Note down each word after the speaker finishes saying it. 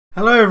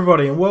Hello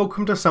everybody and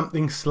welcome to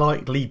something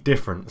slightly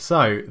different.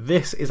 So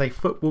this is a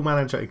football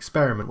manager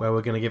experiment where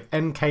we're going to give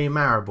NK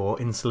Maribor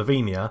in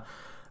Slovenia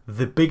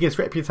the biggest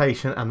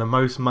reputation and the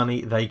most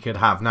money they could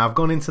have. Now I've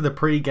gone into the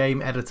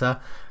pre-game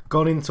editor,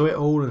 gone into it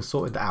all and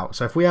sorted it out.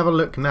 So if we have a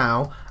look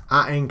now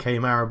at NK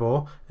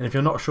Maribor, and if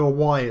you're not sure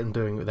why I'm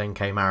doing it with NK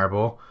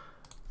Maribor,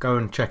 go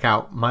and check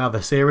out my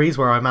other series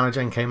where I manage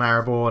NK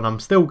Maribor and I'm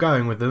still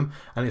going with them,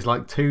 and it's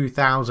like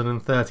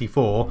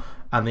 2034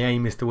 and the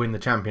aim is to win the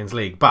Champions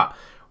League. But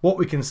what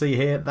we can see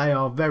here, they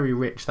are very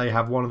rich. They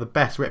have one of the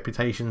best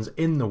reputations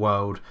in the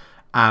world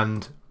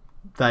and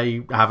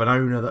they have an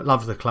owner that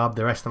loves the club.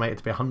 They're estimated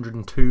to be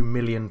 £102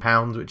 million,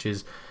 which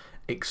is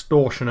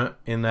extortionate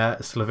in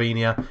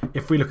Slovenia.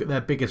 If we look at their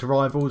biggest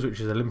rivals,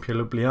 which is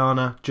Olimpia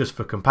Ljubljana, just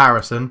for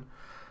comparison,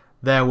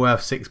 they're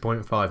worth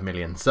 6.5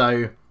 million.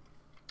 So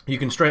you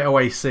can straight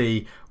away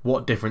see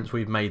what difference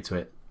we've made to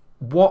it.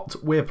 What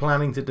we're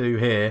planning to do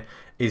here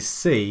is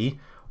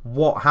see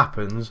what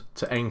happens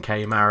to NK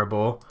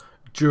Maribor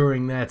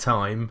during their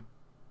time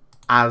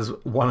as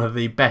one of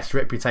the best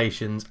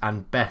reputations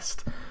and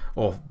best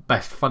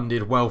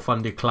funded,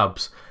 well-funded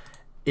clubs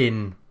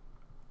in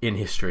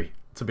history.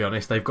 To be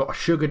honest, they've got a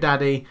sugar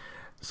daddy.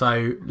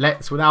 So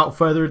let's, without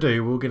further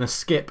ado, we're going to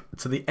skip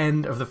to the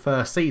end of the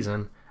first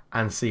season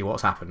and see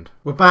what's happened.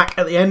 We're back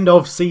at the end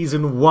of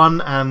season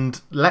 1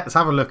 and let's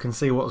have a look and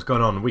see what's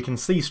gone on. We can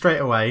see straight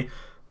away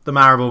the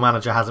Maribor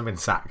manager hasn't been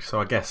sacked, so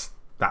I guess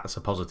that's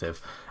a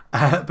positive.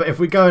 But if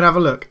we go and have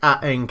a look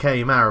at NK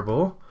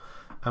Maribor,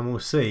 and we'll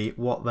see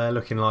what they're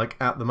looking like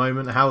at the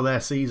moment, how their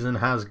season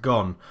has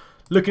gone.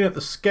 Looking at the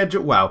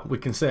schedule, well, we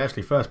can see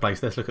actually first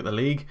place. Let's look at the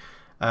league.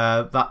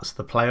 That's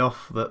the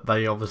playoff that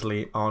they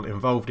obviously aren't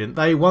involved in.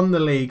 They won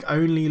the league,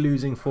 only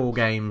losing 4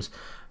 games,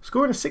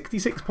 scoring a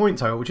 66 point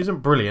total, which isn't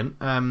brilliant.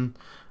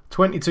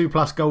 22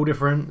 plus goal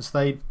difference.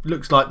 They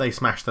looks like they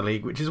smashed the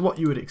league, which is what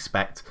you would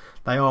expect.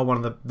 They are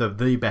one of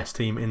the best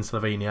team in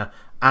Slovenia,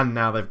 and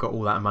now they've got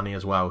all that money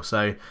as well.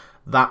 So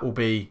that will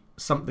be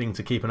something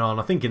to keep an eye on.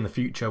 I think in the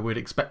future we'd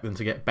expect them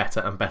to get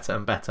better and better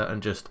and better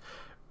and just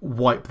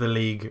wipe the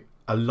league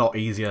a lot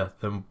easier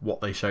than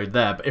what they showed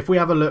there. But if we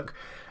have a look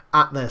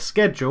at their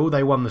schedule,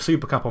 they won the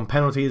Super Cup on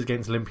penalties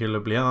against Olimpia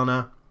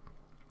Ljubljana.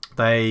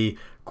 They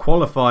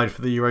qualified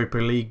for the Europa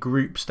League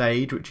group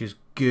stage, which is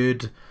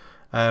good,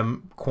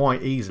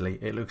 quite easily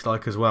it looks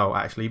like as well,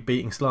 actually,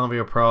 beating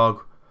Slavia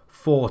Prague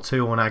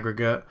 4-2 on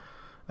aggregate,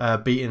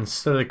 beating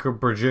Stalika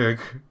Brugge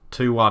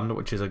 2-1,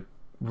 which is a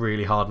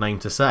really hard name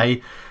to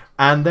say.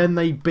 And then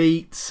they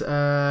beat,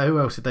 who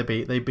else did they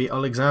beat? They beat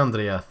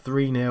Alexandria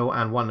 3-0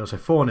 and 1-0, so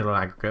 4-0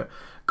 on aggregate.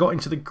 Got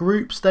into the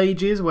group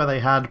stages where they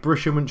had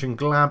Borussia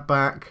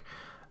Mönchengladbach,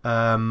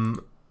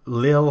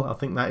 Lille, I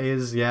think that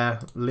is, yeah,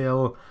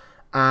 Lille,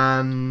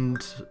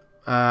 and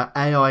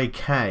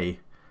AIK.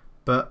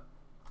 But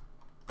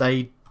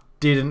they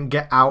didn't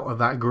get out of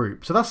that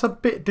group. So that's a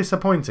bit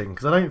disappointing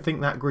because I don't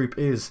think that group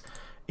is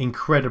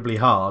incredibly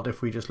hard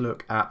if we just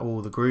look at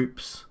all the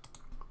groups.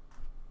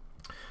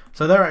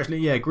 So they're actually,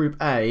 yeah, Group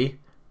A.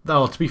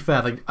 Though, to be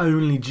fair, they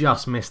only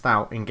just missed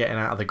out in getting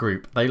out of the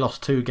group. They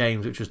lost 2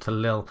 games, which was to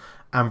Lille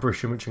and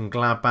Borussia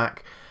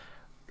Mönchengladbach.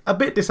 A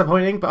bit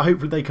disappointing, but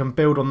hopefully they can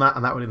build on that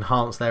and that would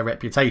enhance their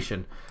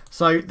reputation.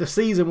 So the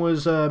season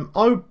was, I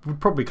would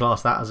probably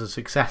class that as a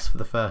success for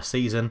the first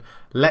season.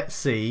 Let's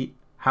see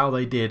how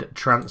they did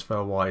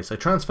transfer-wise. So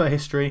transfer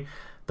history,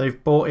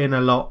 they've bought in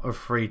a lot of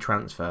free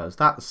transfers.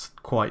 That's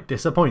quite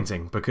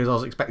disappointing because I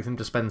was expecting them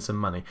to spend some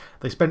money.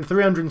 They spent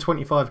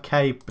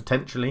 325k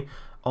potentially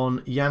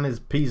on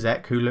Janez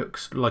Pizek, who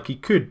looks like he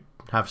could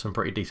have some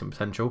pretty decent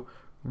potential.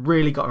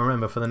 Really got to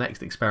remember for the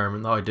next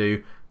experiment that I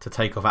do to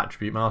take off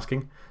attribute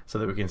masking so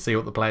that we can see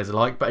what the players are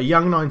like. But a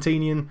young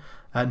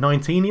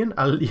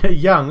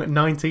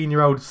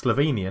 19-year-old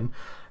Slovenian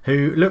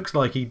who looks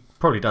like he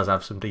probably does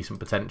have some decent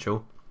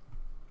potential.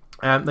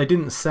 They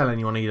didn't sell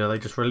anyone either. They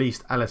just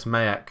released Alice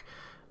Mayak,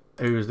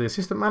 who was the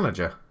assistant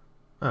manager.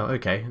 Oh,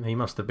 okay. He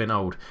must have been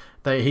old.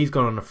 He's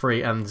gone on a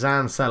free. And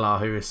Zan Selar,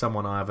 who is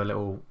someone I have a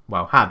little,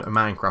 well, had a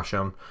man crush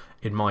on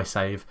in my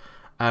save,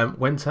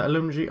 went to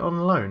Alumji on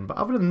loan. But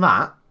other than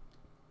that,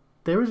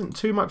 there isn't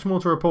too much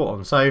more to report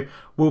on. So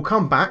we'll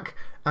come back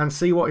and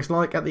see what it's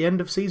like at the end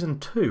of Season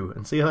 2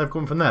 and see how they've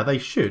gone from there. They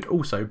should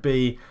also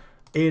be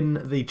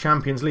in the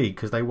Champions League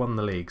because they won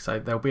the league. So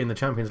they'll be in the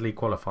Champions League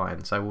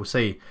qualifying. So we'll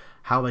see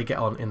how they get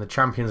on in the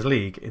Champions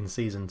League in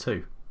Season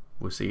 2.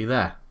 We'll see you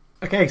there.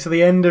 Okay, so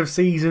the end of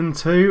Season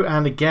 2,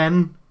 and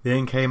again, the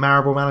NK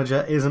Maribor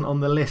manager isn't on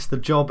the list. The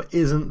job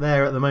isn't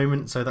there at the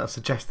moment, so that's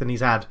suggesting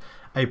he's had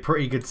a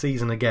pretty good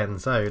season again.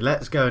 So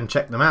let's go and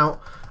check them out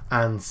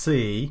and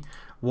see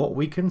what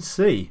we can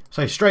see.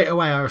 So straight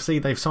away I see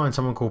they've signed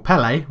someone called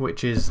Pele,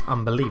 which is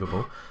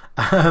unbelievable.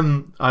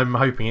 I'm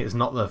hoping it's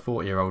not the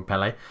 40-year-old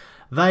Pele.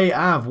 They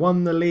have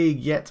won the league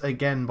yet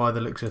again by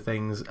the looks of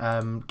things.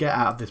 Get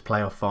out of this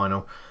playoff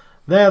final.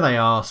 There they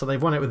are. So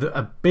they've won it with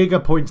a bigger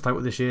points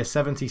total this year.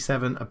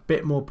 77, a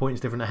bit more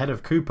points different ahead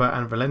of Cooper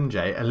and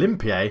Valenge.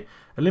 Olimpia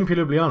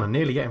Ljubljana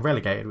nearly getting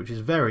relegated, which is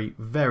very,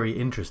 very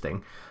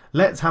interesting.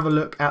 Let's have a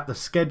look at the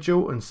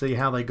schedule and see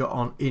how they got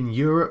on in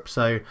Europe.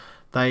 So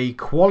they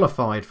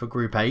qualified for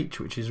Group H,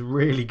 which is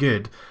really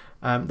good.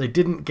 They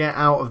didn't get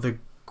out of the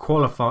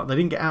They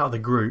didn't get out of the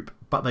group,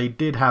 but they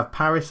did have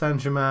Paris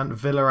Saint-Germain,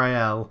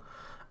 Villarreal,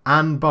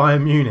 and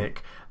Bayern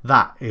Munich.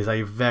 That is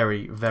a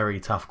very, very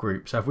tough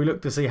group. So if we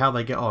look to see how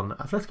they get on,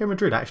 Atletico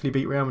Madrid actually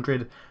beat Real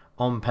Madrid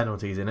on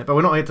penalties in it, but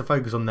we're not here to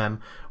focus on them.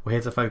 We're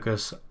here to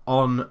focus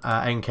on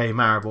NK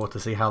Maribor to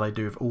see how they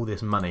do with all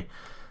this money.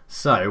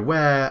 So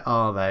where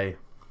are they?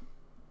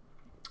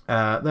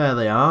 There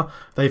they are.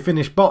 They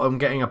finished bottom,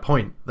 getting a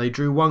point. They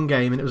drew one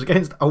game, and it was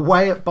against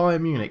away at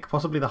Bayern Munich,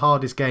 possibly the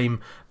hardest game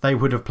they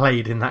would have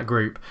played in that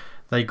group.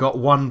 They got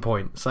 1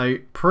 point, so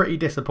pretty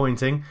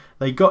disappointing.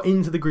 They got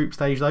into the group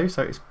stage though,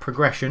 so it's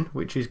progression,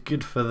 which is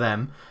good for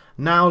them.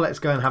 Now let's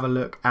go and have a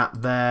look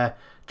at their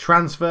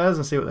transfers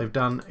and see what they've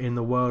done in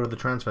the world of the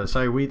transfers.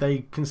 So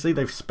they can see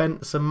they've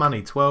spent some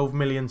money, 12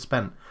 million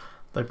spent.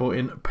 They bought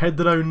in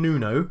Pedro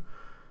Nuno.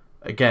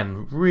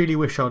 Again, really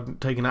wish I'd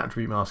taken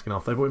attribute masking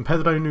off. They brought in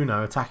Pedro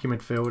Nuno, attacking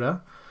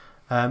midfielder.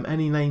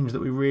 Any names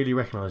that we really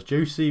recognise?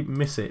 Josi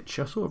Misic.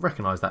 I sort of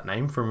recognise that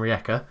name from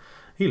Rijeka.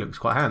 He looks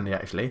quite handy,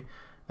 actually.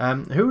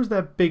 Who was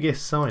their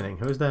biggest signing?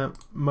 Who was their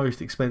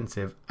most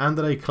expensive?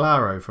 André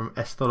Claro from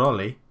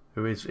Estoril,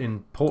 who is in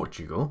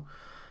Portugal.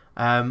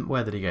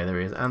 Where did he go? There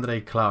he is.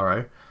 André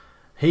Claro.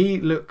 He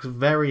looks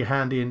very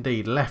handy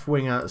indeed. Left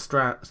winger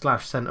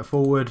slash centre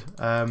forward.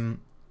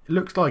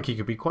 Looks like he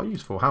could be quite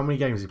useful. How many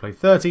games has he played?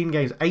 13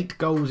 games, 8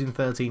 goals in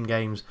 13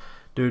 games.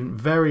 Doing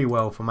very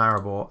well for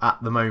Maribor at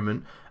the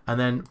moment. And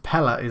then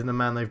Pella is the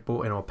man they've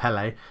brought in, or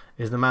Pele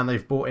is the man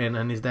they've brought in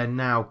and is their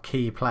now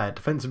key player.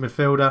 Defensive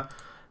midfielder.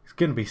 He's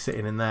going to be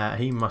sitting in there.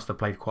 He must have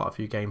played quite a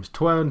few games.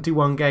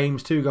 21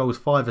 games, 2 goals,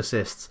 5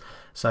 assists.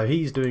 So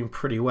he's doing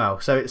pretty well.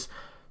 So it's,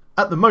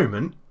 at the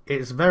moment,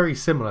 it's very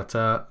similar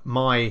to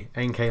my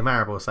NK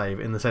Maribor save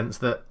in the sense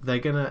that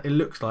it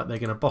looks like they're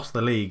going to boss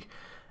the league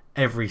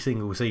every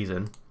single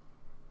season,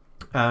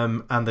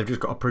 and they've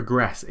just got to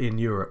progress in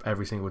Europe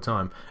every single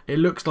time. It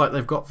looks like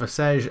they've got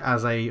Versailles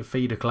as a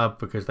feeder club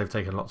because they've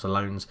taken lots of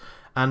loans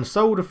and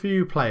sold a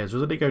few players.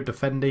 Rodrigo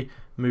Defendi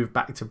moved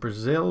back to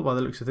Brazil by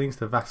the looks of things,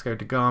 to Vasco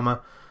da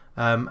Gama.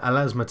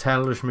 Alaz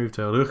Matelos moved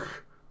to Ruch,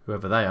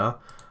 whoever they are.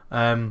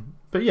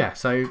 But yeah,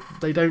 so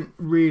they don't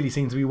really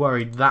seem to be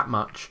worried that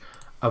much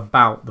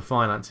about the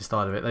finances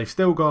side of it.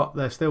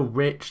 They're still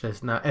rich.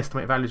 There's now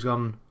estimated value's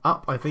gone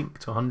up, I think,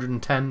 to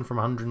 110 from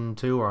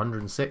 102 or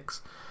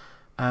 106,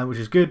 which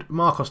is good.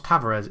 Marcos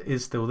Tavares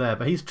is still there,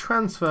 but he's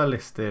transfer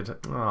listed.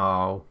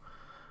 Oh,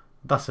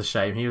 that's a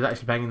shame. He was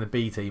actually playing in the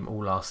B team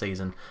all last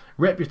season.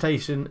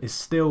 Reputation is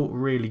still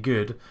really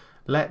good.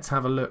 Let's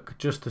have a look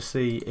just to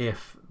see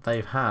if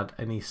they've had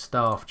any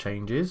staff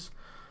changes.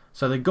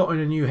 So they got in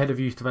a new head of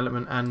youth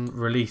development and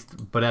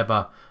released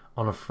Breba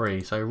on a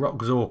free. So Rock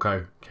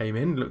Zorko came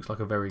in. Looks like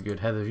a very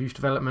good head of youth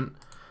development.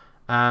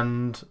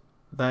 And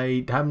they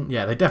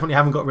definitely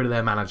haven't got rid of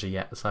their manager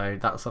yet. So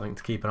that's something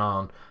to keep an eye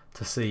on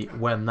to see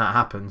when that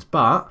happens.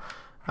 But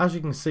as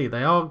you can see,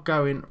 they are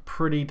going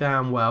pretty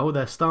damn well.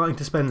 They're starting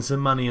to spend some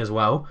money as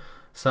well.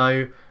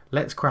 So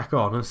let's crack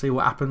on and see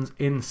what happens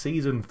in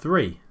Season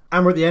 3.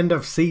 And we're at the end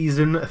of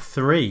Season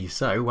 3.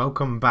 So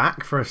welcome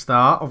back for a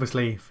start.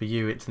 Obviously for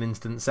you it's an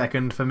instant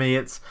second. For me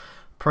it's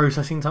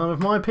processing time of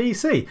my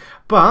PC.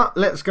 But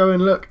let's go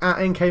and look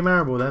at NK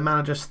Maribor. Their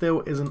manager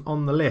still isn't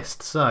on the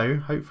list, so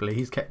hopefully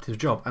he's kept his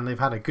job and they've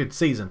had a good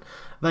season.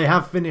 They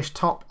have finished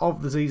top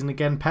of the season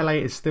again.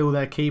 Pele is still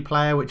their key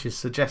player, which is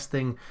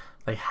suggesting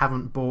they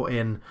haven't brought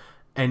in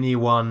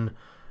anyone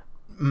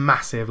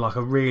massive, like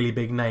a really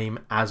big name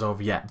as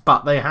of yet.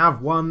 But they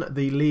have won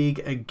the league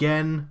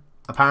again,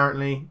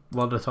 apparently,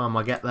 by the time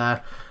I get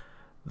there.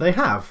 They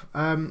have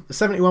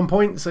 71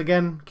 points,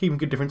 again, keeping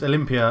good difference.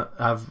 Olympia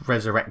have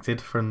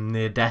resurrected from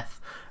near death,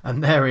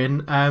 and they're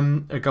in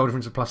a goal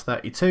difference of plus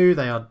 32.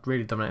 They are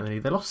really dominating the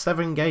league. They lost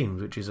 7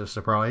 games, which is a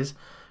surprise.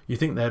 You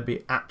think they'd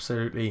be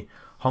absolutely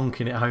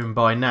honking it home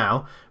by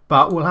now,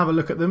 but we'll have a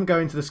look at them, go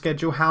into the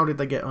schedule. How did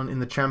they get on in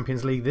the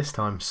Champions League this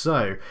time?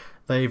 So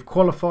they've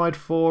qualified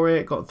for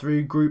it, got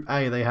through Group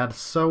A. They had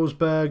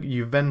Salzburg,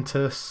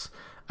 Juventus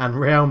and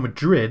Real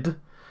Madrid.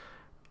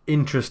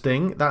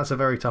 Interesting. That's a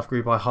very tough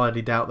group. I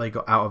highly doubt they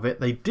got out of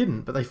it. They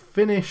didn't, but they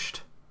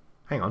finished...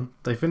 Hang on.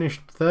 They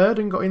finished 3rd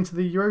and got into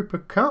the Europa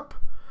Cup,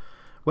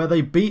 where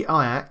they beat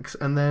Ajax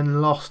and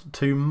then lost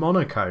to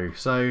Monaco.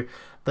 So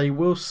they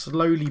will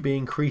slowly be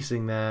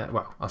increasing their...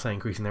 Well, I say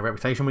increasing their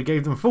reputation. We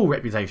gave them full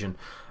reputation.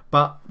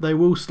 But they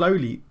will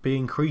slowly be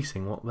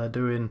increasing what they're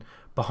doing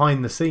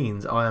behind the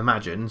scenes, I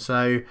imagine.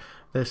 So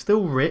they're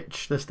still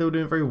rich. They're still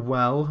doing very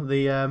well.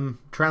 The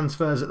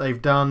transfers that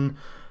they've done...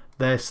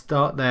 They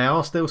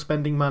are still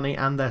spending money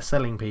and they're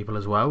selling people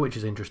as well, which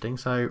is interesting.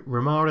 So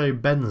Romario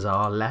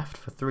Benzar left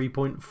for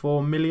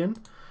 3.4 million.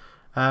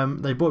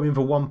 They bought him in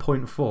for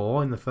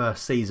 1.4 in the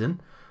first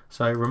season.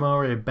 So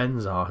Romario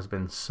Benzar has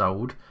been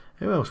sold.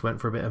 Who else went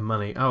for a bit of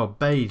money? Oh,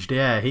 Baged,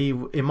 yeah. He,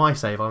 in my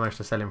save, I managed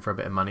to sell him for a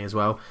bit of money as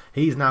well.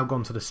 He's now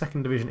gone to the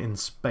second division in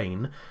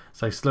Spain.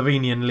 So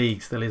Slovenian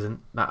league still isn't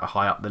that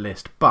high up the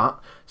list.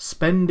 But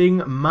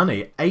spending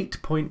money,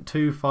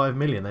 8.25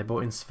 million. They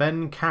bought in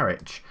Sven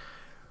Karic,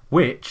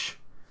 which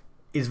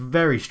is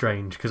very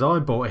strange because I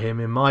bought him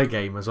in my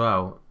game as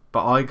well.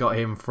 But I got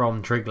him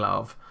from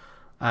Triglav.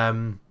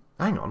 Hang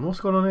on, what's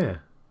going on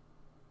here?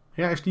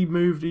 He actually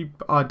moved.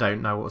 I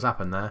don't know what's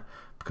happened there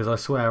because I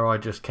swear I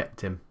just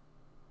kept him.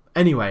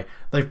 Anyway,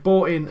 they've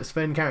bought in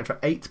Sven Karic for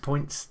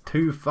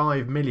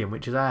 8.25 million,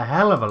 which is a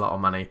hell of a lot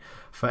of money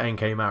for NK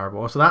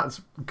Maribor. So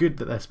that's good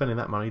that they're spending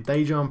that money.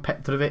 Dejan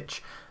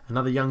Petrovic,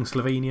 another young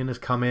Slovenian, has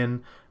come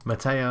in.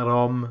 Matej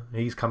Rom,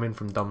 he's come in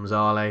from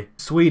Domzale.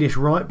 Swedish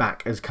right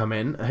back has come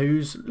in,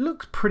 who's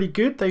looks pretty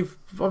good. They've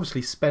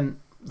obviously spent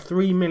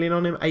 3 million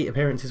on him, 8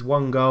 appearances,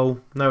 1 goal,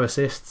 no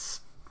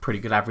assists, pretty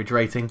good average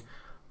rating.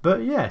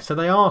 But yeah, so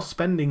they are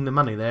spending the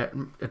money. They're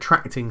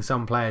attracting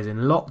some players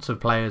in. Lots of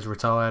players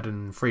retired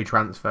and free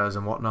transfers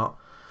and whatnot.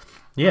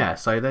 Yeah,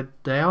 so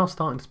they are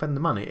starting to spend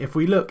the money. If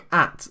we look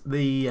at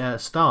the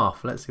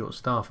staff, let's see what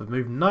staff have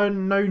moved. No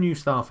new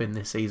staff in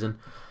this season,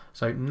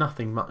 so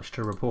nothing much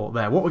to report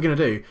there. What we're going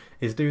to do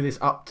is do this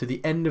up to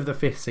the end of the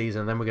 5th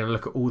season. Then we're going to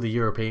look at all the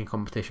European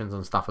competitions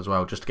and stuff as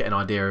well, just to get an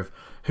idea of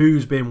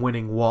who's been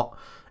winning what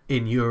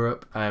in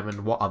Europe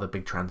and what other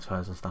big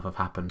transfers and stuff have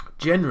happened.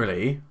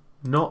 Generally,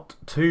 not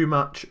too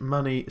much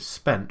money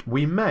spent.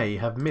 We may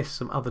have missed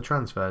some other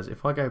transfers.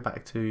 If I go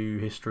back to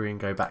history and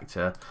go back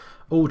to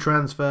all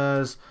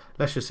transfers,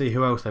 let's just see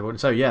who else they bought in.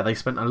 So yeah, they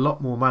spent a lot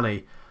more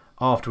money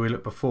after we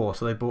looked before.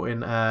 So they bought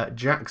in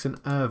Jackson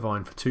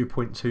Irvine for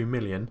 2.2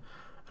 million.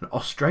 An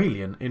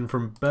Australian in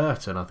from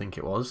Burton, I think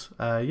it was.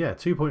 Yeah,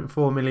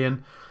 2.4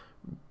 million.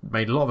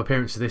 Made a lot of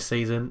appearances this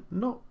season.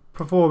 Not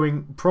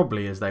performing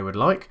probably as they would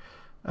like.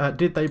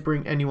 Did they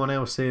bring anyone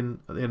else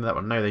in at the end of that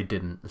one? No, they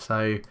didn't.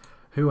 So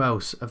who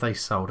else have they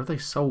sold? Have they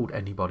sold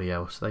anybody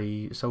else?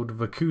 They sold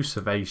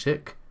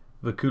Vukusevic,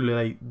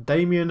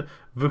 Damian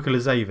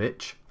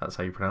Vukusevic, that's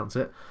how you pronounce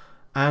it.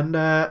 And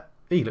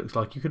he looks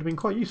like he could have been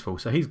quite useful.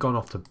 So he's gone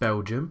off to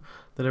Belgium.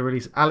 Then they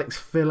released Alex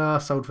Filler,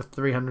 sold for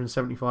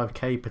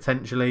 375k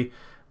potentially.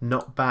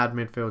 Not bad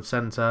midfield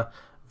centre.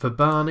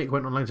 Verbarnik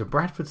went on loan to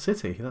Bradford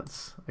City.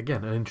 That's,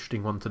 again, an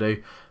interesting one to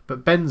do.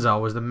 But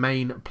Benzar was the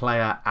main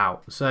player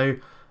out. So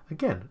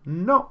again,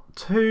 not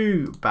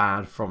too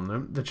bad from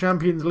them. The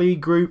Champions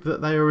League group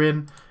that they were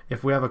in,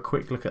 if we have a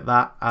quick look at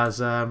that, as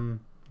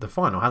the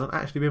final hasn't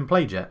actually been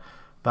played yet.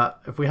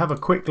 But if we have a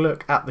quick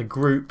look at the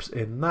groups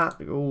in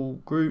that, all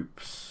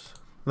groups,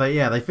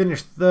 they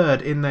finished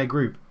 3rd in their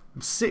group.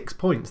 6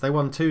 points. They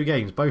won 2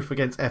 games, both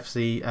against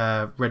FC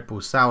Red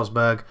Bull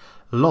Salzburg.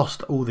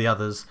 Lost all the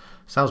others.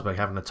 Salzburg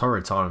having a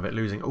torrid time of it,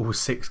 losing all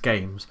 6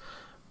 games.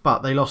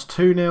 But they lost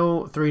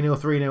 2-0, 3-0,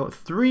 3-0,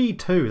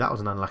 3-2. That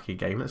was an unlucky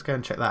game. Let's go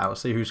and check that out.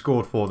 See who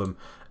scored for them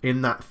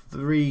in that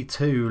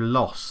 3-2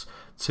 loss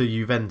to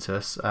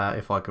Juventus.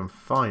 If I can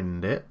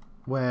find it.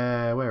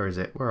 Where is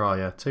it? Where are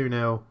you?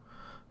 2-0,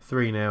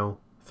 3-0,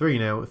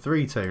 3-0,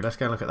 3-2. Let's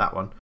go and look at that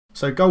one.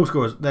 So goal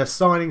scorers. Their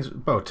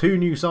signings. Well, 2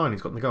 new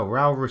signings got in the goal.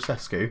 Raul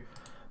Rusescu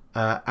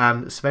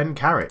and Sven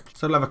Karic.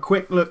 So we'll have a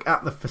quick look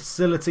at the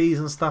facilities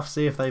and stuff,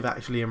 see if they've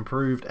actually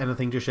improved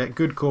anything just yet.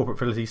 Good corporate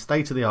facilities,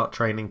 state-of-the-art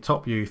training,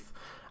 top youth,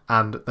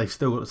 and they've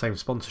still got the same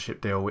sponsorship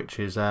deal, which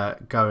is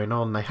going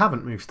on. They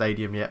haven't moved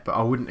stadium yet, but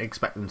I wouldn't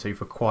expect them to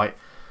for quite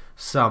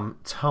some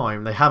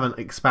time. They haven't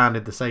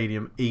expanded the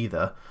stadium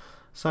either.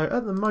 So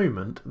at the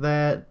moment,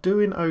 they're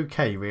doing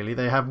okay, really.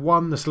 They have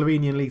won the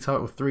Slovenian league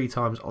title 3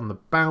 times on the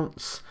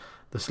bounce.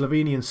 The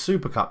Slovenian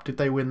Super Cup, did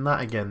they win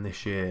that again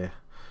this year?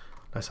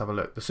 Let's have a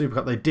look. The Super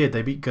Cup, they did.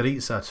 They beat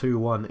Gorica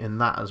 2-1 in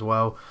that as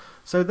well.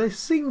 So they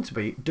seem to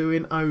be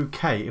doing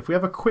okay. If we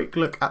have a quick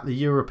look at the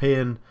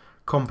European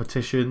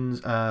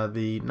competitions,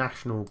 the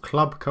national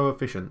club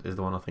coefficient is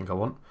the one I think I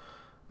want.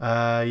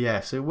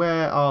 Yeah, so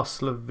where are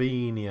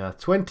Slovenia?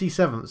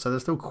 27th, so they're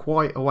still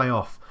quite a way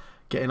off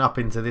getting up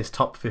into this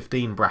top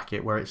 15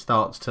 bracket where it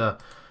starts to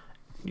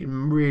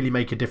really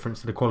make a difference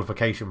to the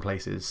qualification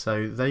places.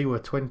 So they were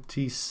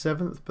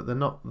 27th, but they're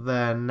not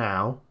there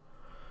now.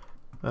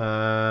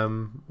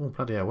 Oh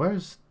bloody hell,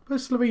 where's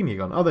Slovenia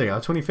gone? Oh, there you go,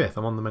 25th.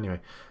 I'm on them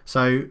anyway.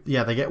 So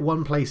yeah, they get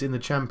 1 place in the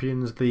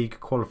Champions League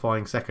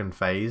qualifying second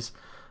phase,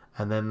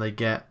 and then they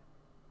get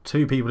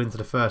 2 people into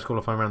the first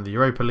qualifying round of the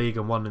Europa League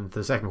and 1 into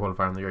the second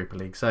qualifying round of the Europa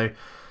League. So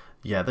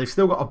yeah, they've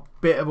still got a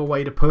bit of a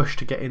way to push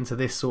to get into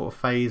this sort of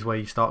phase where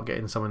you start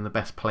getting someone in the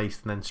best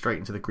place and then straight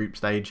into the group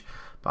stage.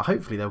 But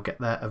hopefully they'll get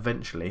there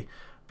eventually.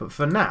 But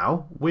for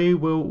now,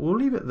 we'll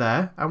leave it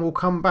there, and we'll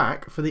come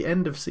back for the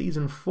end of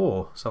Season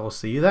 4. So I'll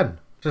see you then.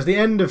 So it's the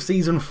end of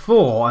Season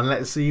 4, and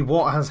let's see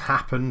what has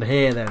happened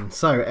here then.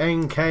 So,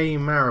 NK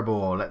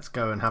Maribor, let's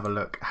go and have a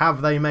look.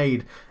 Have they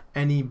made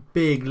any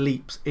big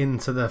leaps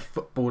into the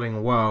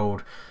footballing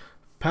world?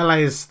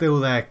 Pele is still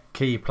their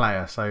key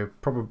player, so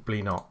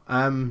probably not.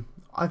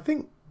 I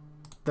think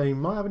they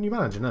might have a new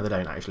manager. No, they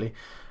don't actually.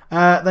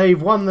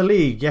 They've won the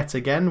league yet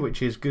again,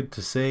 which is good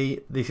to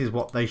see. This is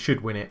what they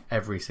should win it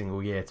every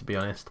single year, to be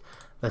honest.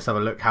 Let's have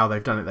a look how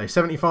they've done it though.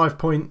 75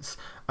 points,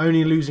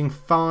 only losing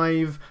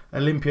 5.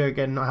 Olympia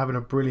again not having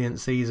a brilliant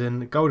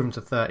season. Goldham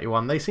to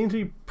 31. They seem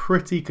to be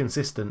pretty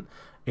consistent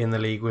in the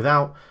league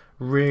without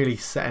really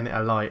setting it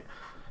alight.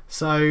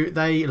 So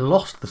they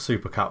lost the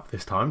Super Cup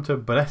this time to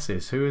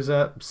Blesis, who is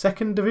a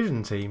second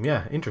division team.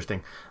 Yeah,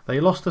 interesting. They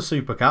lost the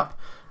Super Cup.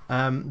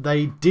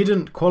 They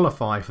didn't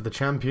qualify for the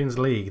Champions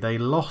League. They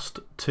lost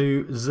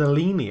to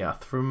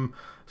Zelenia from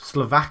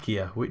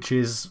Slovakia, which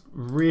is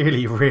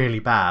really, really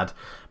bad.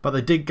 But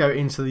they did go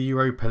into the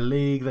Europa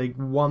League. They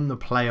won the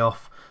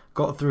playoff,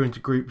 got through into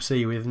Group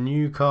C with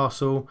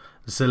Newcastle,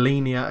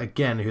 Zelenia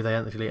again, who they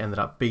actually ended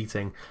up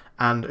beating,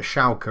 and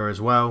Schalke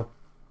as well.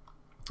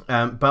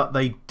 But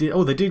they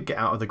did get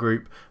out of the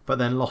group, but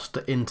then lost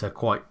to Inter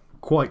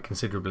quite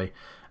considerably.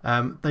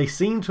 They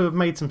seem to have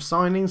made some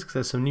signings because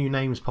there's some new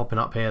names popping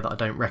up here that I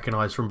don't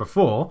recognise from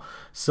before.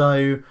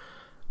 So,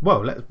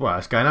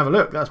 let's go and have a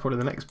look. That's probably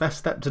the next best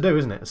step to do,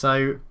 isn't it?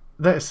 So,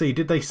 let's see.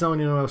 Did they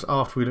sign anyone else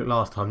after we looked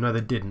last time? No,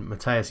 they didn't.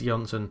 Matthias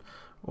Jonsson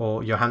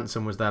or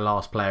Johansson was their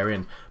last player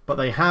in. But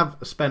they have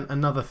spent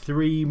another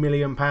 £3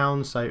 million.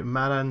 So,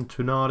 Madan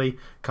Tunari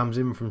comes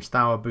in from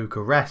Steaua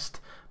Bucharest,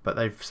 but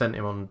they've sent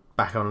him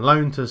back on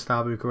loan to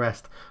Steaua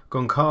Bucharest.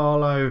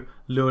 Goncalo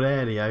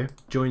Loureiro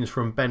joins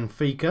from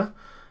Benfica.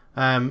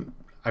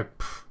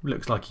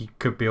 Looks like he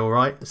could be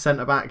alright.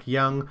 Centre back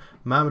young.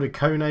 Mamadou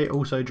Kone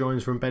also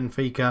joins from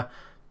Benfica.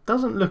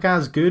 Doesn't look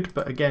as good,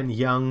 but again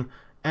young.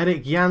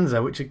 Eric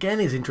Janza, which again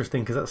is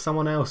interesting because that's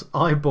someone else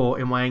I bought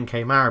in my NK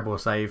Maribor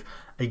save.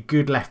 A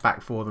good left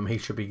back for them. He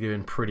should be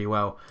doing pretty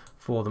well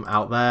for them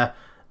out there.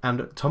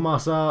 And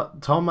Tomas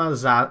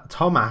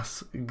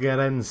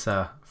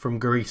Gerensa from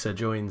Gorica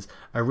joins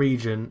a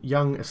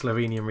young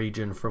Slovenian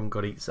region from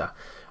Gorica.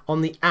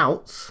 On the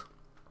outs,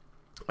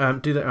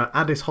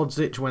 Adis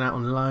Hodzic went out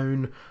on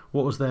loan.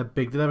 What was their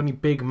big? Did they have any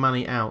big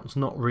money outs?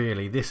 Not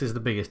really. This is the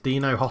biggest.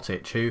 Dino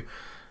Hotic, who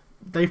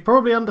they've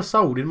probably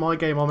undersold. In my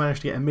game, I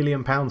managed to get £1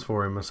 million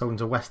for him. I sold him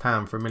to West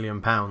Ham for £1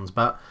 million.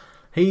 But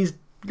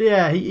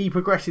he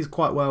progresses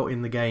quite well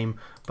in the game,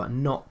 but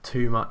not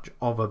too much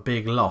of a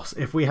big loss.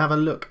 If we have a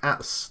look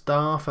at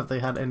staff, have they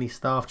had any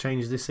staff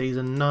changes this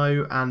season?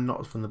 No, and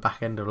not from the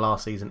back end of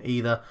last season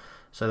either.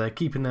 So they're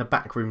keeping their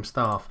backroom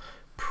staff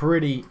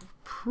pretty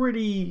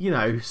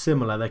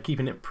similar. They're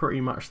keeping it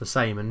pretty much the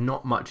same, and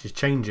not much is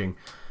changing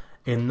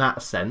in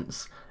that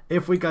sense.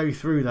 If we go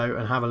through though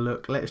and have a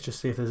look, let's just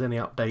see if there's any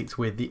updates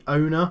with the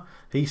owner.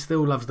 He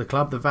still loves the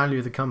club. The value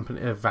of the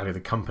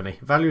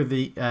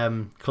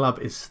club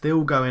is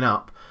still going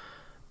up,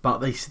 but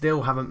they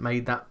still haven't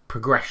made that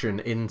progression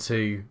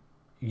into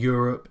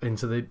Europe,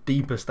 into the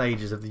deeper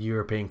stages of the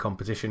European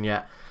competition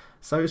yet.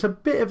 So it's a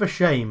bit of a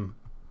shame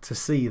to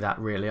see that,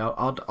 really.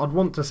 I'd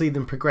want to see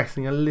them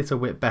progressing a little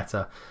bit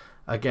better.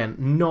 Again,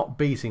 not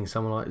beating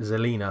someone like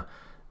Zelina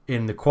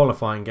in the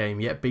qualifying game,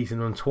 yet beating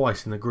them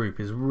twice in the group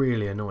is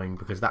really annoying,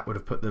 because that would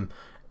have put them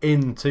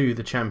into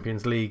the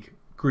Champions League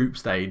group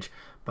stage,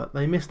 but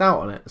they missed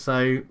out on it.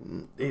 So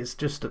it's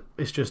just a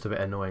bit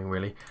annoying,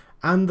 really.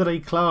 Andre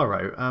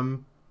Claro,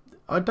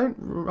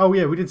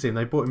 we did see him.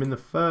 They bought him in the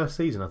first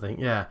season, I think.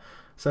 Yeah.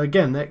 So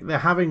again, they're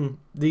having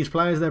these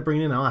players they're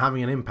bringing in are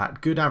having an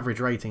impact. Good average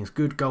ratings,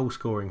 good goal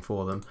scoring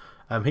for them.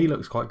 He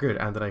looks quite good,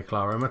 Andre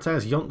Claro.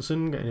 Matthias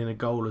Jonsson getting in a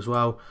goal as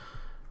well.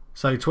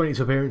 So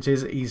 22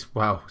 appearances. He's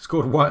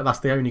scored one. That's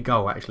the only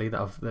goal actually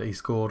that he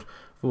scored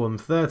for them.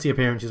 30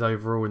 appearances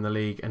overall in the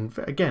league, and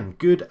again,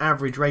 good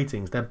average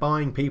ratings. They're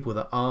buying people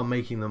that are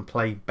making them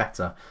play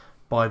better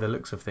by the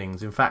looks of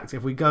things. In fact,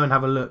 if we go and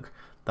have a look,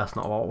 that's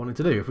not what I wanted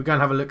to do. If we go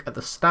and have a look at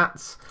the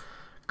stats,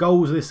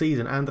 goals this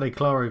season, Andre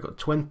Claro got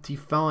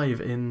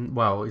 25 in.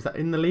 Well, is that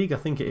in the league? I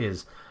think it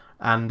is,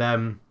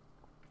 and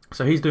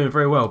so he's doing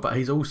very well. But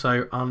he's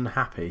also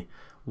unhappy.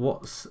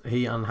 What's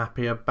he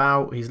unhappy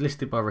about? He's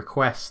listed by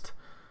request.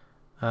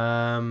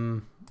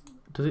 Does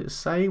it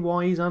say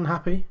why he's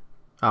unhappy?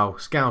 Oh,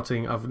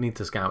 scouting. I need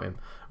to scout him,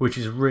 which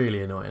is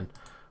really annoying,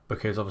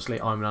 because obviously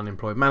I'm an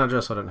unemployed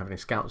manager, so I don't have any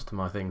scouts to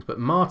my things. But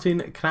Martin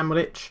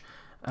Kramaric,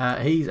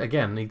 he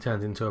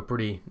turns into a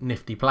pretty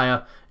nifty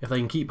player. If they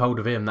can keep hold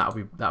of him,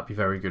 that'll be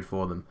very good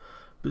for them.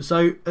 But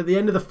so at the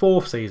end of the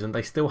fourth season,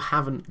 they still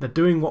haven't. They're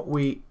doing what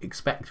we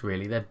expect,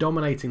 really. They're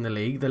dominating the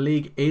league. The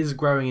league is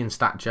growing in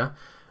stature,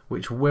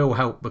 which will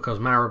help because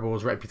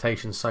Maribor's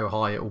reputation is so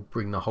high, it will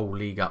bring the whole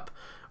league up,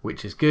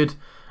 which is good.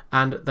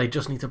 And they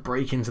just need to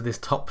break into this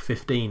top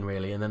 15,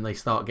 really, and then they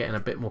start getting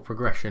a bit more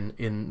progression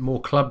in more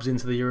clubs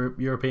into the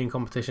European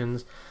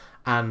competitions,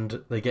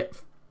 and they get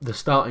the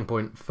starting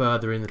point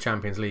further in the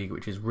Champions League,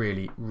 which is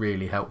really,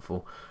 really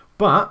helpful.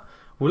 But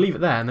we'll leave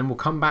it there, and then we'll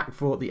come back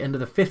for the end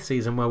of the fifth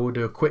season, where we'll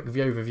do a quick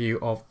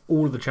overview of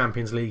all of the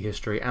Champions League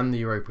history and the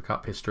Europa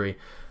Cup history,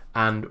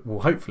 and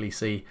we'll hopefully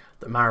see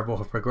that Maribor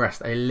have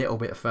progressed a little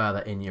bit further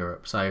in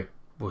Europe. So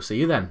we'll see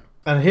you then.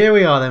 And here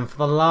we are then for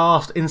the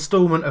last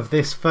instalment of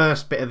this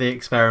first bit of the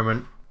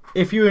experiment.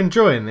 if you're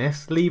enjoying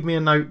this, leave me a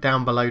note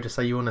down below to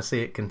say you want to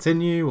see it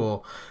continue,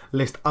 or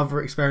list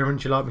other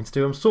experiments you'd like me to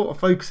do. I'm sort of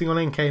focusing on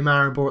NK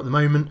Maribor at the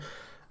moment,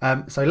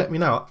 so let me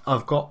know.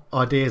 I've got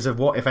ideas of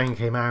what if NK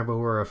Maribor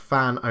were a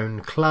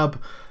fan-owned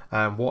club,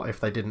 what if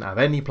they didn't have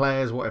any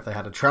players, what if they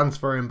had a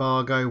transfer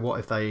embargo, what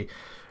if they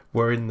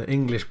were in the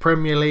English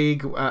Premier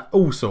League,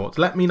 all sorts.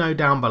 Let me know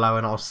down below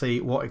and I'll see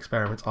what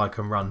experiments I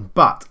can run.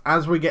 But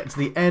as we get to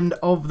the end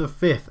of the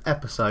 5th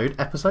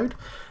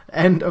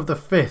end of the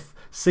 5th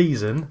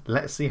season,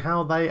 let's see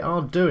how they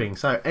are doing.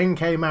 So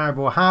NK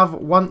Maribor have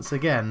once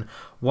again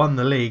won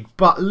the league,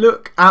 but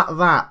look at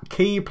that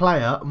key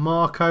player,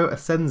 Marco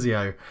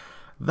Asensio.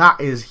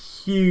 That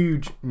is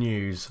huge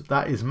news.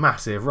 That is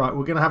massive. Right,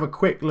 we're going to have a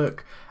quick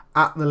look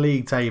at the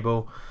league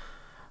table.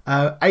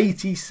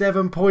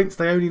 87 points.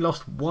 They only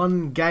lost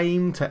one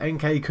game to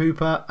NK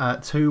Cooper,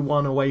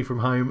 2-1 away from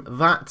home.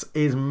 That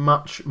is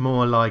much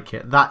more like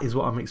it. That is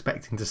what I'm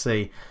expecting to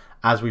see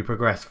as we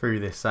progress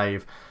through this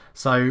save.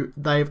 So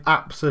they've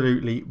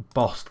absolutely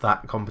bossed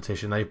that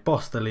competition. They've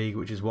bossed the league,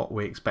 which is what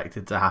we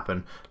expected to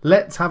happen.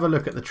 Let's have a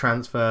look at the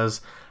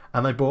transfers.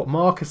 And they bought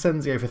Marc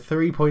Asensio for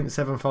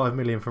 3.75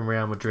 million from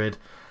Real Madrid.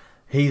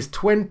 He's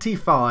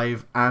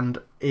 25 and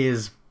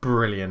is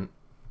brilliant.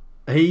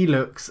 He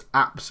looks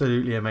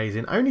absolutely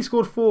amazing. Only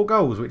scored 4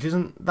 goals, which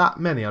isn't that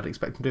many. I'd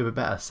expect him to do a bit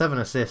better. 7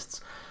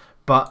 assists,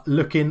 but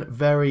looking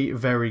very,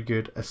 very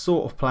good. A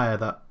sort of player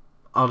that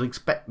I'd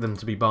expect them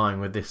to be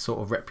buying with this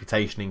sort of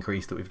reputation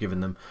increase that we've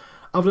given them.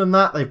 Other than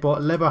that, they've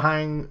bought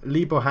Lebohang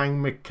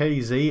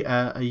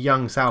Mkazi, a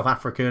young South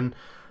African.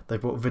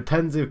 They've bought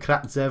Vitenziv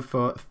Kratzev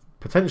for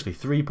potentially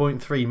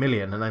 3.3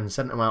 million and then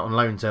sent him out on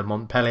loan to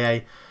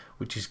Montpellier,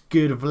 which is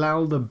good.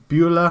 Vlada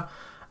Bula,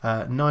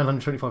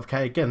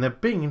 925k. Again, they're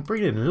bringing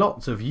in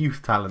lots of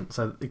youth talent,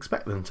 so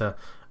expect them to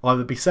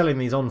either be selling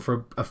these on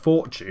for a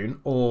fortune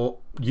or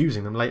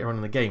using them later on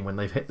in the game when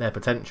they've hit their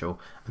potential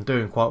and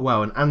doing quite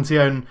well. And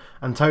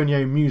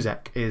Antonio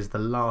Musek is the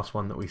last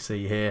one that we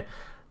see here.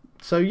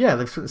 So yeah,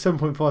 they've spent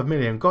 7.5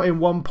 million, got in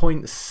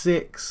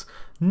 1.6,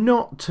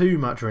 not too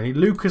much really.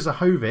 Luka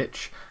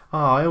Zahovic,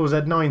 I always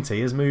had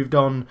 90, has moved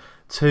on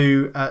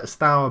to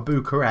Steaua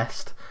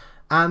Bucharest.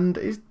 And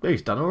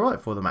he's done alright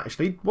for them,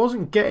 actually.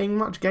 Wasn't getting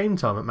much game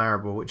time at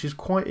Maribor, which is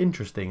quite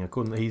interesting.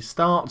 According to, he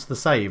starts the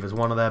save as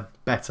one of their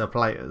better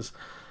players.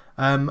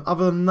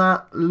 Other than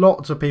that,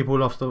 lots of people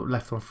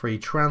left on free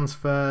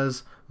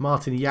transfers.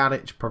 Martin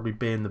Jaric probably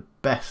being the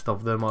best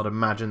of them, I'd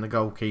imagine, the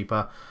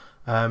goalkeeper.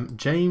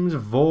 James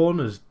Vaughan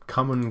has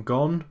come and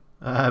gone.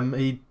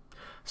 He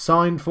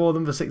signed for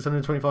them for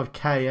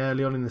 625k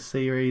early on in the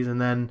series, and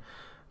then,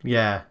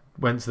 yeah,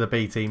 went to the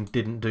B team,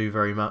 didn't do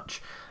very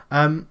much.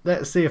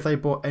 Let's see if they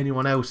brought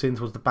anyone else in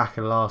towards the back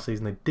of the last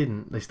season. They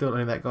didn't. They still don't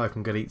know that guy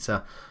from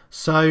Galicia.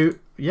 So,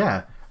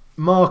 yeah,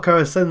 Marco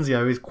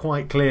Asensio is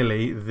quite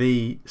clearly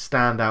the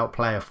standout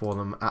player for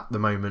them at the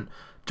moment.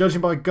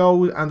 Judging by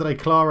goals, Andre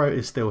Claro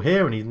is still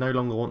here and he no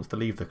longer wants to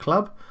leave the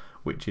club,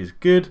 which is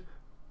good.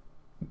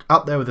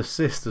 Up there with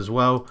assists as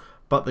well,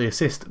 but the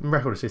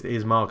record assist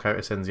is Marco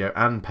Asensio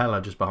and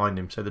Pella just behind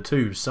him. So the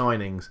two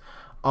signings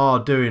are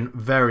doing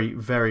very,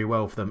 very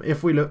well for them.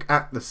 If we look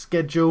at the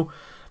schedule,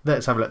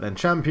 let's have a look then.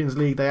 Champions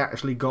League, they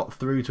actually got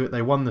through to it.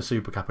 They won the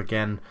Super Cup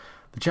again.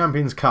 The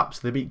Champions Cups,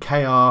 they beat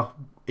KR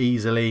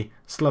easily.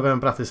 Slovan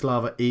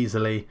Bratislava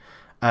easily.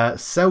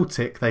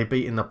 Celtic, they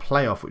beat in the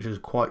playoff,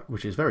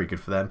 which is very good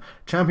for them.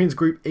 Champions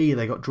Group E,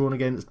 they got drawn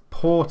against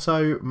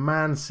Porto,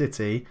 Man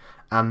City,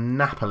 and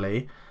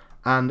Napoli.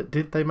 And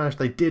did they manage?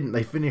 They didn't.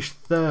 They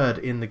finished 3rd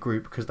in the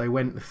group because they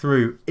went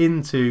through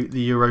into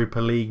the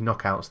Europa League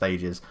knockout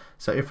stages.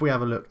 So if we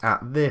have a look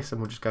at this, and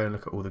we'll just go and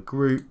look at all the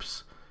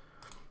groups.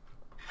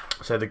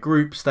 So the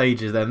group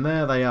stages, then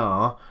there they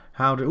are.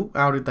 How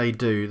did they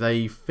do?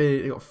 They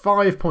got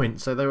 5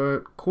 points, so they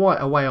were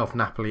quite a way off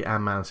Napoli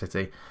and Man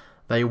City.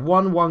 They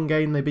won one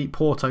game, they beat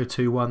Porto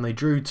 2-1. They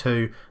drew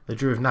 2. They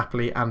drew with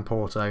Napoli and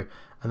Porto,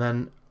 and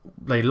then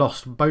they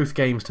lost both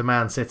games to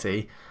Man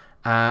City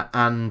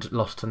and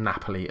lost to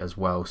Napoli as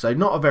well. So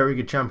not a very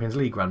good Champions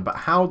League run. But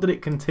how did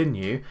it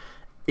continue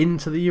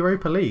into the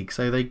Europa League?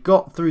 So they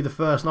got through the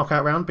first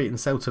knockout round, beating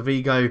Celta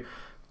Vigo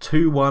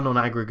 2-1 on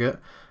aggregate.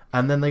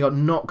 And then they got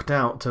knocked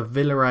out to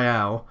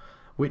Villarreal,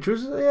 which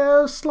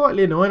was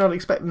slightly annoying. I'd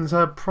expect them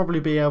to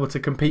probably be able to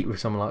compete with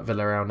someone like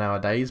Villarreal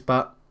nowadays.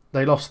 But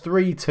they lost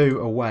 3-2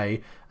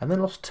 away and then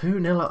lost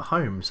 2-0 at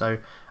home. So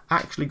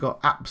actually got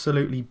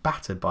absolutely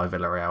battered by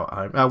Villarreal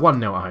at home.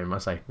 1-0 at home, I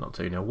say, not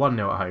 2-0.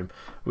 1-0 at home,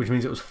 which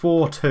means it was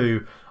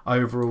 4-2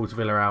 overall to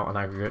Villarreal on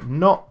aggregate.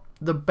 Not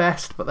the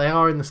best, but they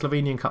are in the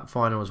Slovenian Cup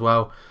final as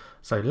well.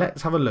 So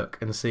let's have a look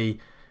and see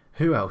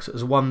who else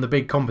has won the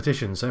big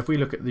competition. So if we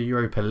look at the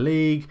Europa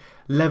League,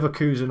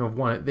 Leverkusen have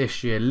won it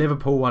this year.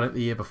 Liverpool won it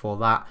the year before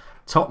that.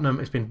 Tottenham,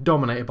 it's been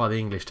dominated by the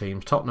English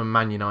teams. Tottenham,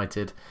 Man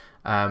United,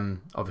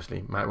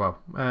 obviously,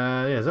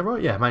 yeah, is that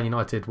right? Yeah, Man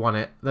United won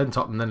it. Then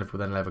Tottenham, then Liverpool,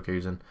 then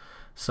Leverkusen.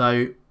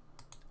 So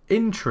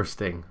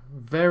interesting,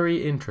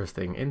 very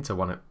interesting. Inter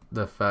won it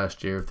the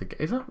first year of the game.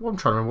 Is that what I'm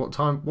trying to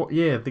remember? What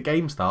year the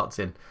game starts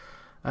in?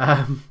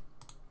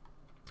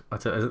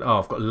 Oh,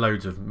 I've got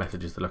loads of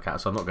messages to look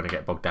at, so I'm not going to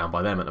get bogged down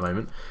by them at the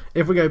moment.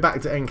 If we go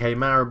back to NK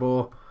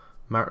Maribor,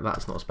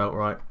 that's not spelt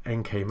right.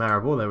 NK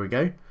Maribor, there we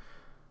go.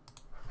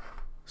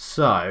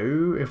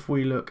 So, if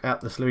we look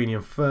at the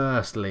Slovenian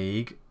First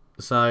League,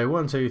 so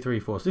 1, 2, 3,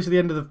 4. So this is the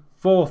end of the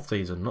 4th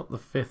season, not the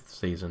 5th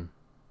season.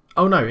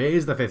 Oh no, it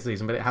is the 5th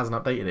season, but it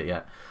hasn't updated it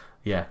yet.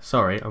 Yeah,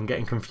 sorry, I'm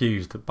getting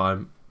confused by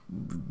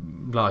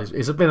lies.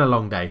 It's been a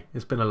long day.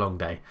 It's been a long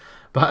day.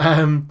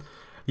 But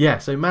yeah,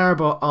 so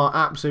Maribor are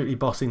absolutely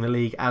bossing the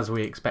league as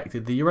we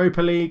expected. The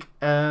Europa League,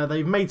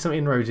 they've made some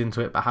inroads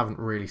into it, but haven't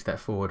really stepped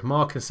forward.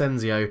 Marc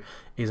Asensio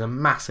is a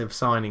massive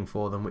signing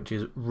for them, which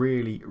is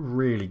really,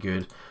 really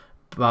good.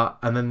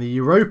 And then the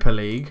Europa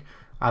League,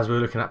 as we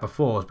were looking at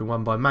before, has been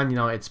won by Man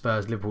United,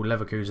 Spurs, Liverpool,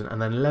 Leverkusen,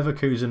 and then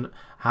Leverkusen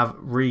have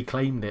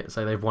reclaimed it,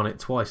 so they've won it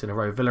twice in a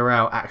row.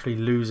 Villarreal actually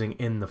losing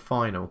in the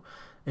final.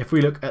 If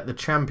we look at the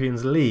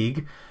Champions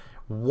League,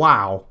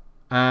 wow.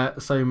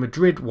 So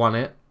Madrid won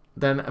it,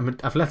 then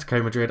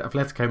Atletico Madrid,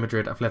 Atletico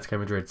Madrid, Atletico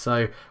Madrid.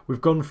 So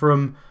we've gone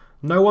from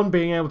no one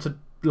being able to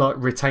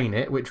retain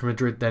it, which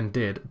Madrid then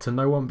did, to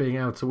no one being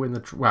able to win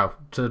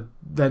to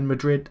then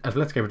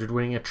Atletico Madrid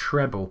winning a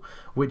treble,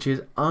 which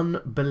is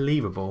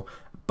unbelievable.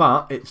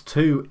 But it's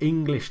 2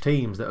 English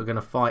teams that are going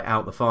to fight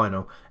out the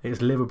final.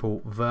 It's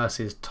Liverpool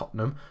versus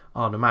Tottenham.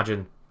 I'd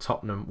imagine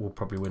Tottenham will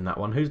probably win that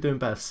one. Who's doing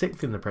better?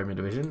 6th in the Premier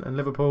Division, and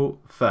Liverpool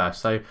 1st.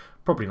 So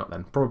probably not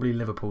them. Probably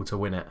Liverpool to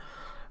win it.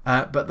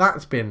 But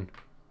that's been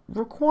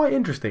quite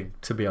interesting,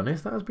 to be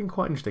honest. That has been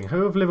quite interesting.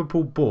 Who have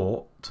Liverpool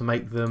bought to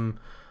make them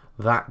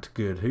that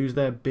good? Who's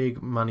their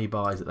big money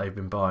buys that they've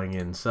been buying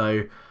in?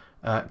 So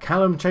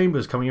Callum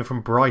Chambers coming in from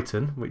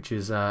Brighton, which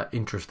is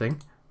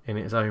interesting in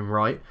its own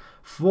right.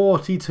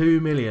 42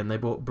 million. They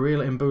bought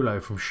Breel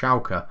Imbulo from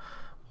Schalke.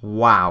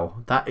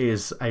 Wow, that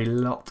is a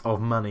lot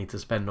of money to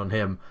spend on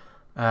him.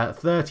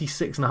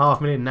 36.5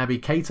 million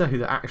Naby Keita, who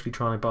they're actually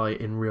trying to buy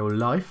in real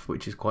life,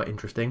 which is quite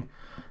interesting.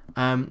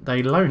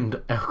 They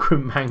loaned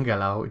Elkun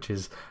Mangala, which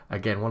is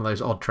again one of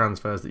those odd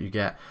transfers that you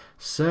get.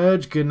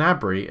 Serge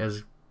Gnabry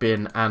has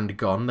been and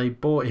gone. They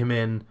bought him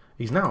in.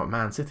 He's now at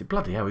Man City.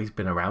 Bloody hell, he's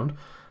been around.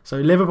 So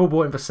Liverpool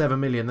bought him for 7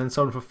 million, then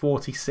sold him for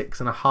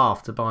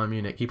 46.5 to Bayern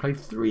Munich. He played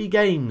 3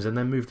 games and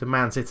then moved to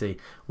Man City,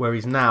 where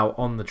he's now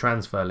on the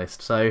transfer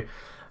list. So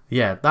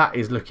yeah, that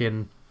is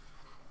looking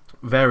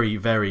very,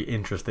 very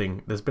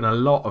interesting. There's been a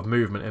lot of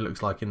movement, it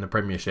looks like, in the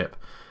Premiership.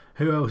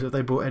 Who else have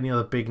they bought? Any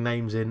other big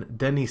names in?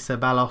 Denis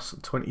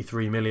Ceballos,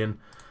 23 million.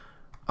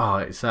 Oh,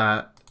 it's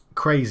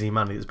crazy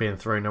money that's being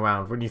thrown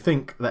around. When you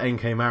think that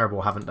NK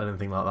Maribor haven't done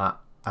anything like that,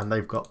 and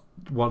they've got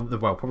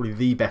probably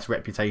the best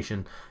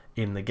reputation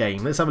in the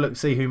game. Let's have a look,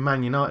 see who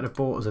Man United have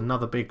bought as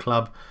another big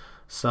club.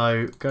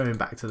 So going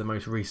back to the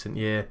most recent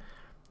year,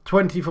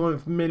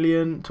 25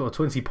 million to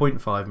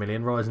 20.5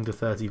 million, rising to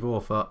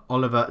 34 for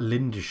Oliver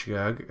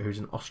Lindeskog, who's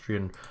an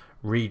Austrian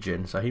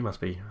region. So he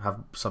must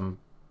have some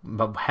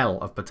hell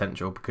of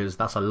potential, because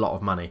that's a lot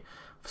of money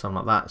for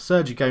something like that.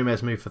 Sergio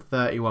Gomez moved for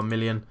 31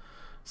 million,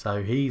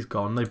 so he's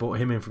gone. They bought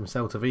him in from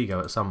Celta Vigo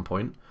at some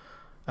point.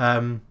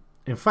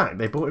 In fact,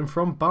 they bought him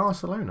from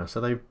Barcelona.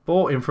 So they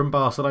bought him from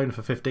Barcelona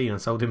for 15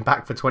 and sold him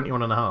back for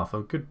 21.5.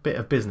 A good bit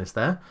of business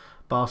there.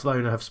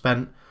 Barcelona have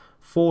spent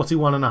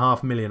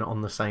 41.5 million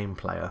on the same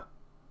player.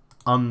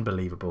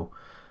 Unbelievable.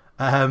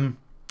 João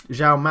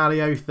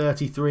Malio,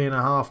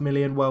 33.5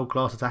 million,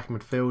 world-class attacking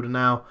midfielder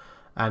now.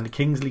 And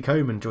Kingsley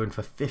Coman joined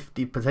for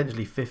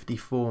potentially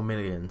 54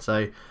 million.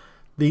 So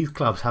these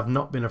clubs have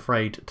not been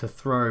afraid to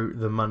throw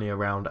the money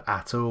around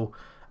at all.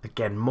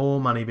 Again,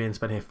 more money being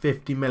spent here.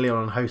 50 million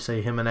on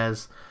Jose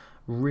Jimenez.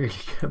 Really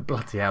good.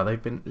 Bloody hell.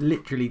 They've been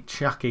literally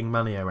chucking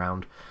money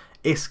around.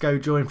 Isco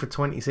joined for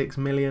 26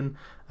 million.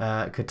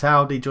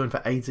 Cataldi joined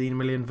for 18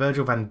 million.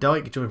 Virgil van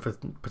Dijk joined for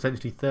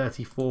potentially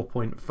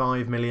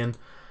 34.5 million.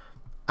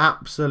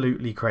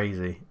 Absolutely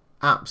crazy.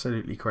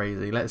 Absolutely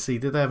crazy. Let's see.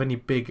 Did they have any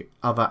big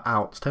other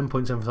outs?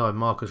 10.75.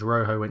 Marcus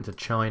Rojo went to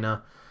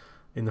China.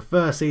 In the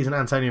first season,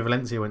 Antonio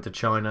Valencia went to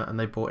China, and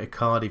they bought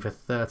Icardi for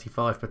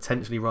 35,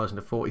 potentially rising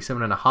to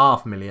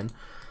 47.5 million.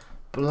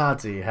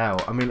 Bloody hell!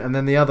 I mean, and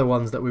then the other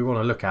ones that we want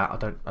to look at, I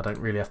don't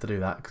really have to do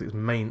that, because it's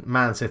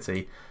Man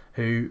City,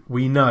 who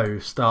we know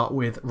start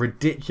with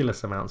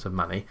ridiculous amounts of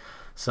money.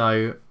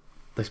 So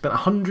they spent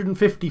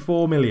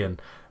 154 million.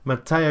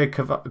 Mateo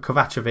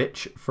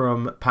Kovacevic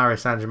from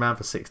Paris Saint-Germain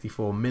for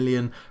 64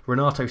 million.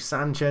 Renato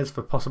Sanchez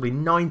for possibly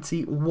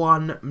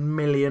 91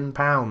 million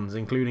pounds,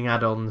 including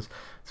add-ons,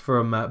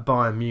 from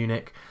Bayern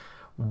Munich.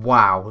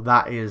 Wow,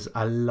 that is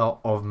a lot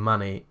of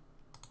money.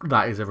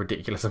 That is a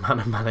ridiculous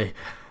amount of money.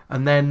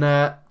 And then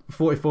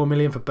 44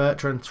 million for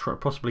Bertrand,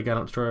 possibly going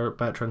up to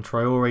Bertrand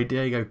Traore.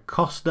 Diego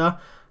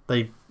Costa,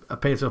 they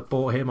appear to have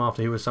bought him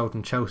after he was sold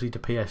from Chelsea to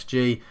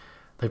PSG.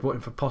 They bought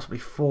him for possibly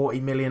 40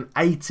 million,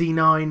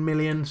 89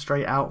 million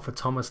straight out for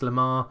Thomas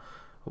Lemar.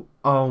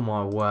 Oh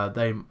my word,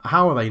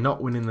 how are they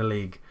not winning the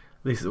league?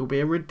 This will be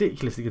a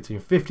ridiculously good team.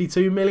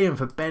 52 million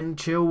for Ben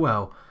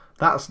Chilwell.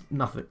 That's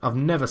nothing. I've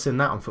never seen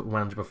that on Football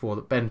Manager before,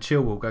 that Ben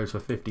Chilwell goes for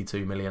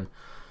 52 million.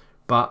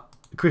 But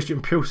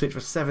Christian Pulisic for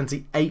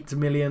 78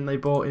 million they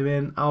bought him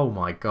in. Oh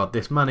my god,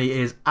 this money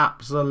is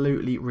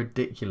absolutely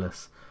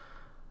ridiculous.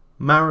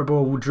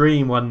 Maribor will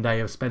dream one day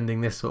of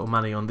spending this sort of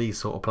money on these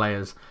sort of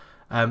players.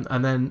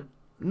 And then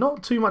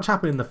not too much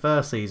happened in the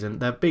first season.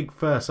 Their big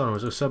first signing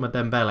was Ousmane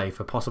Dembele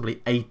for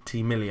possibly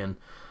 80 million,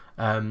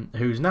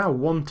 who's now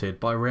wanted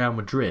by Real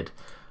Madrid.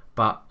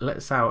 But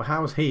let's see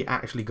how's he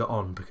actually got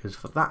on, because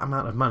for that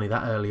amount of money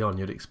that early on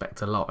you'd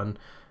expect a lot, and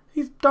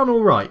he's done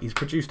all right. He's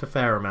produced a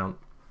fair amount.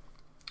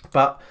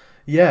 But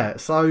yeah,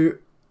 so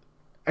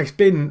it's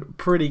been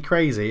pretty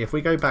crazy. If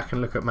we go back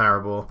and look at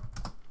Maribor,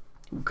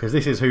 because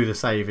this is who the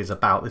save is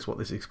about, this is what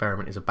this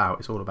experiment is about.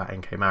 It's all about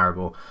NK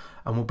Maribor,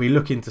 and we'll be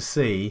looking to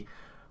see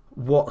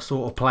what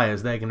sort of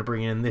players they're going to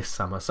bring in this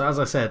summer. So as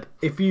I said,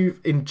 if you've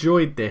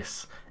enjoyed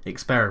this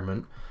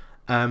experiment,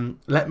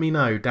 let me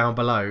know down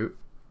below.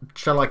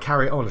 Shall I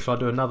carry it on? Shall I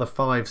do another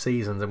 5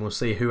 seasons and we'll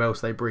see who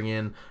else they bring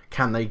in?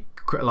 Can they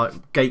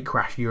like gate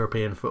crash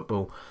European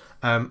football?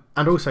 And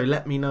also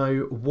let me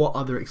know what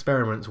other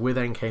experiments with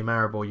NK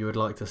Maribor you would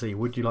like to see.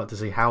 Would you like to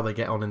see how they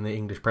get on in the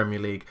English Premier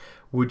League?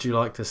 Would you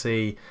like to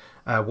see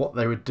what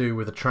they would do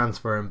with a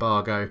transfer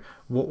embargo?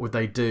 What would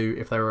they do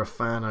if they were a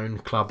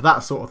fan-owned club?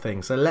 That sort of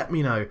thing. So let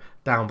me know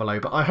down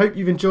below. But I hope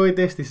you've enjoyed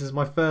this. This is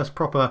my first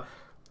proper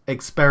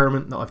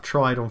experiment that I've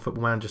tried on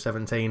Football Manager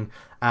 17,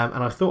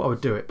 and I thought I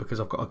would do it because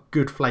I've got a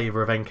good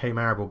flavour of NK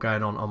Maribor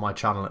going on my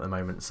channel at the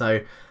moment. So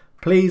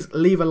please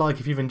leave a like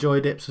if you've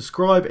enjoyed it,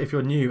 subscribe if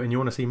you're new and you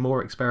want to see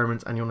more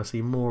experiments and you want to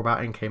see more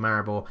about NK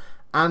Maribor,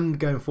 and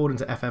going forward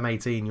into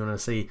FM18 you want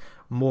to see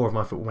more of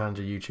my Football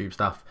Manager YouTube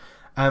stuff.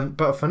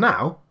 But for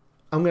now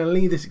I'm going to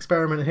leave this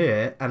experiment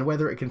here, and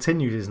whether it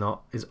continues or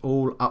not is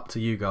all up to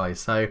you guys.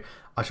 So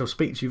I shall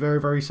speak to you very,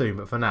 very soon,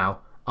 but for now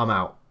I'm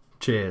out.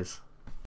 Cheers.